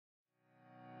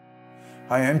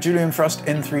Hi, I'm Julian Frost,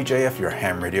 N3JF, your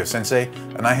ham radio sensei,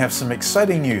 and I have some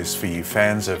exciting news for you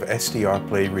fans of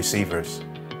SDRplay receivers.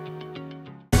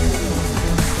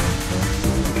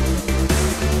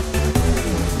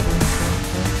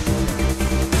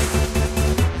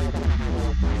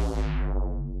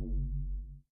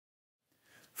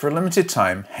 For a limited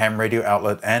time, Ham Radio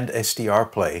Outlet and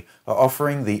SDRplay are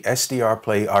offering the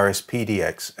SDRplay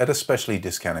RSPdx at a specially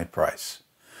discounted price.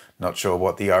 Not sure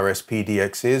what the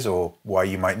RSPdx is or why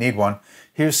you might need one?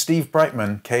 Here's Steve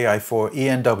Brightman,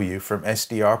 KI4ENW from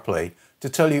SDRplay, to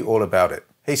tell you all about it.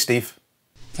 Hey Steve.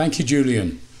 Thank you,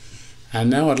 Julian.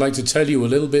 And now I'd like to tell you a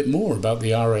little bit more about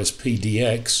the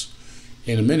RSPdx.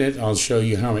 In a minute I'll show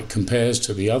you how it compares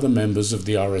to the other members of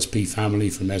the RSP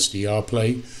family from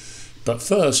SDRplay. But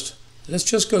first, let's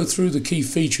just go through the key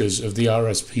features of the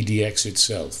RSPdx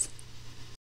itself.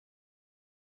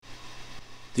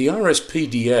 The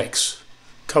RSPdx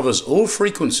covers all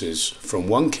frequencies from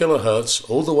 1 kHz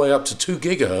all the way up to 2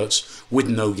 GHz with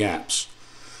no gaps.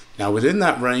 Now within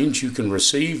that range you can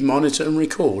receive, monitor and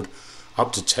record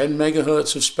up to 10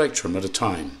 MHz of spectrum at a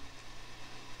time.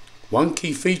 One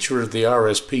key feature of the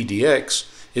RSPdx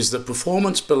is that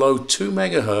performance below 2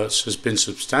 MHz has been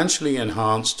substantially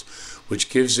enhanced, which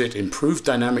gives it improved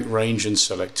dynamic range and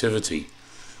selectivity.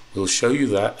 We'll show you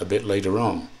that a bit later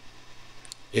on.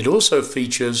 It also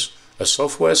features a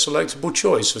software selectable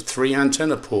choice of 3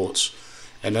 antenna ports,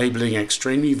 enabling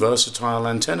extremely versatile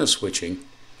antenna switching.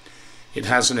 It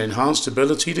has an enhanced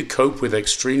ability to cope with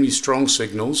extremely strong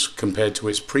signals compared to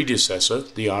its predecessor,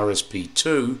 the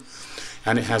RSP2,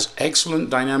 and it has excellent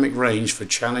dynamic range for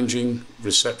challenging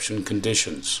reception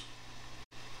conditions.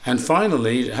 And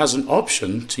finally, it has an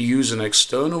option to use an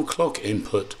external clock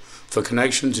input for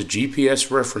connection to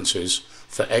GPS references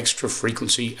for extra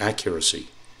frequency accuracy.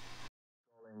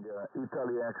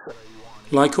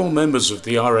 Like all members of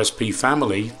the RSP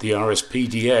family, the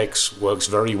RSPdx works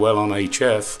very well on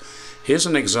HF. Here's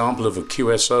an example of a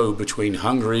QSO between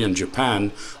Hungary and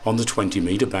Japan on the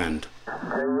 20-meter band.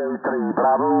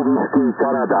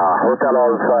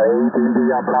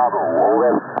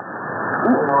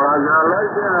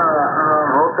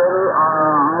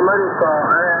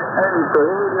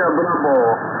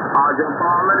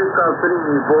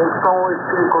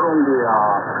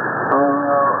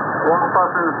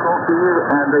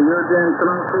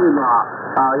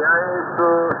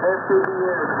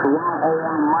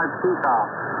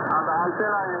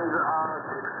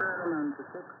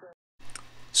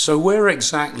 So where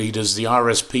exactly does the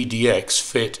RSPdx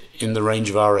fit in the range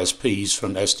of RSPs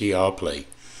from SDRplay?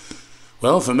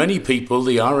 Well, for many people,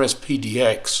 the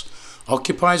RSPdx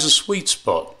occupies a sweet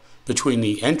spot between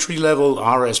the entry-level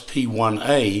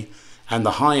RSP1A and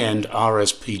the high-end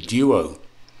RSP Duo.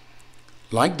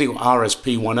 Like the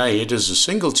RSP1A, it is a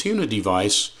single tuner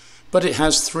device, but it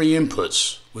has 3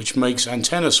 inputs, which makes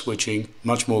antenna switching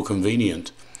much more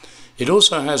convenient. It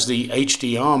also has the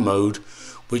HDR mode,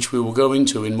 which we will go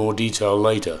into in more detail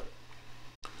later.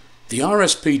 The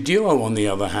RSP Duo, on the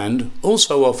other hand,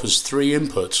 also offers 3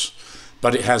 inputs,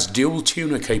 but it has dual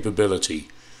tuner capability.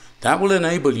 That will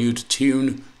enable you to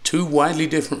tune 2 widely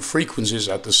different frequencies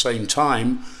at the same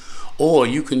time, or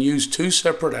you can use 2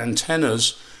 separate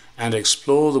antennas and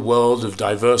explore the world of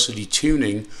diversity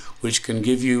tuning, which can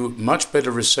give you much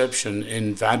better reception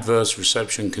in adverse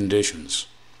reception conditions.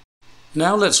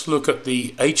 Now let's look at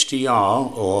the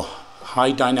HDR, or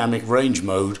High Dynamic Range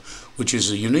mode, which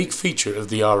is a unique feature of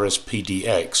the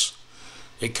RSPdx.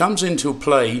 It comes into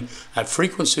play at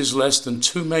frequencies less than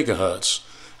 2 MHz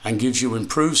and gives you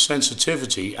improved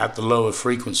sensitivity at the lower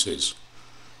frequencies.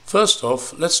 First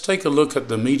off, let's take a look at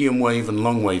the medium wave and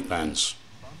long wave bands.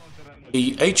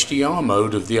 The HDR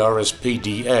mode of the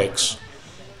RSPdx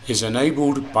is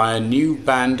enabled by a new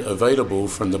band available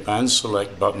from the band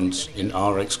select buttons in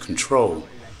RX control.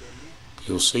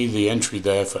 You'll see the entry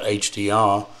there for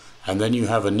HDR, and then you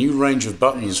have a new range of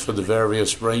buttons for the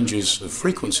various ranges of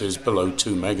frequencies below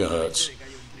 2 MHz.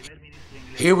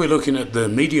 Here we're looking at the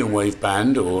medium wave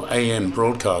band, or AM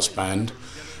broadcast band,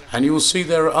 and you will see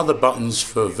there are other buttons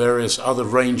for various other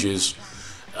ranges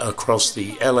across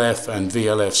the LF and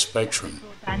VLF spectrum.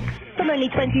 From only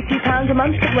 £22 a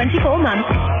month for 24 months.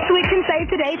 Switch and save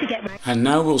today to get... And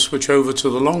now we'll switch over to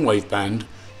the long wave band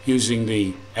using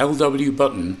the LW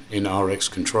button in RX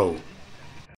control.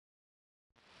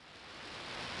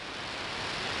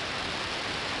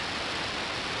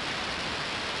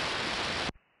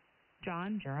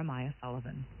 John Jeremiah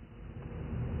Sullivan.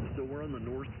 So we're on the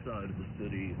north side of the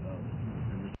city.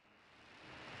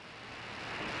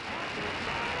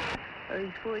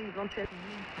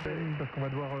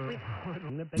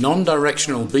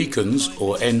 Non-directional beacons,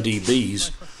 or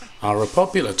NDBs, are a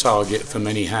popular target for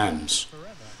many hams.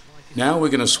 Now we're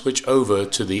going to switch over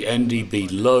to the NDB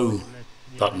low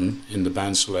button in the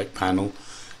band select panel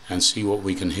and see what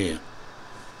we can hear.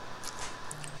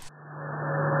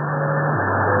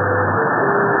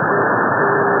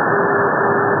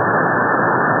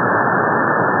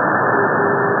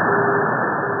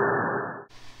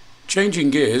 Changing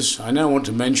gears, I now want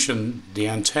to mention the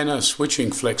antenna switching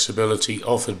flexibility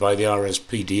offered by the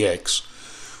RSPdx.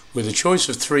 With a choice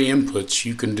of 3 inputs,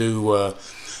 you can do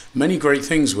many great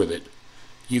things with it.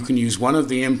 You can use one of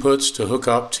the inputs to hook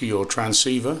up to your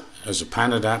transceiver as a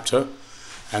PAN adapter,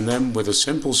 and then with a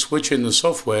simple switch in the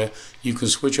software, you can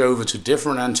switch over to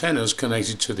different antennas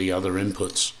connected to the other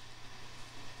inputs.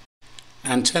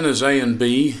 Antennas A and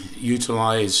B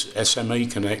utilize SMA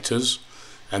connectors,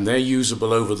 and they're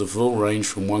usable over the full range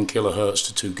from 1 kHz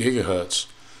to 2 GHz.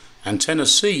 Antenna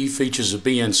C features a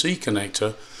BNC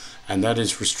connector, and that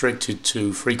is restricted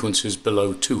to frequencies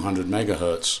below 200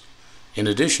 MHz. In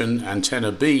addition,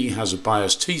 antenna B has a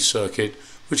bias T circuit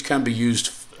which can be used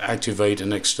to activate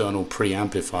an external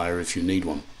preamplifier if you need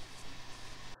one.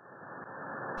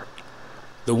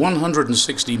 The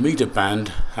 160 meter band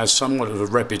has somewhat of a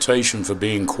reputation for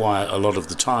being quiet a lot of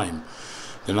the time.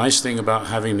 The nice thing about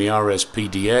having the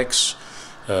RSPdx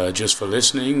just for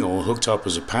listening or hooked up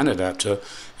as a PAN adapter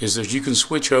is that you can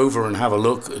switch over and have a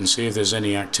look and see if there's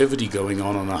any activity going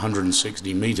on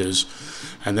 160 meters,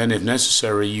 and then if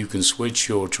necessary you can switch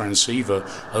your transceiver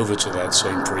over to that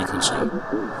same frequency.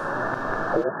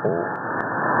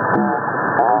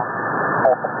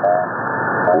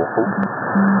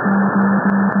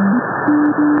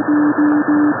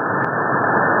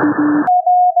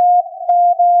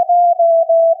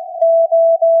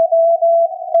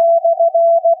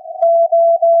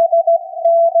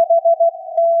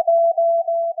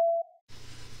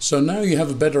 So now you have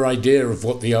a better idea of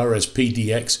what the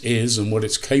RSPdx is and what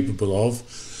it's capable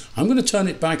of. I'm going to turn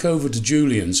it back over to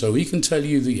Julian so he can tell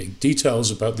you the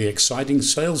details about the exciting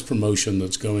sales promotion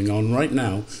that's going on right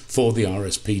now for the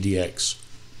RSPdx.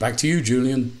 Back to you,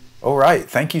 Julian. All right,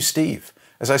 thank you, Steve.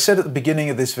 As I said at the beginning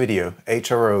of this video,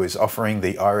 HRO is offering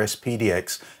the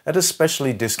RSPdx at a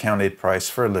specially discounted price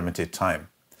for a limited time.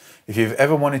 If you've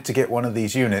ever wanted to get one of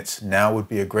these units, now would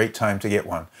be a great time to get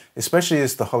one, especially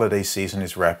as the holiday season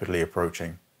is rapidly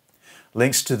approaching.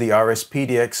 Links to the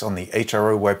RSPdx on the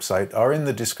HRO website are in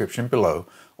the description below,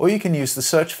 or you can use the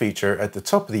search feature at the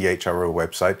top of the HRO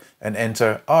website and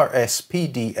enter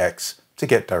RSPdx to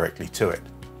get directly to it.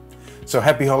 So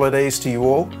happy holidays to you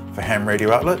all. For Ham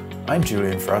Radio Outlet, I'm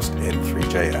Julian Frost,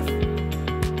 N3JF.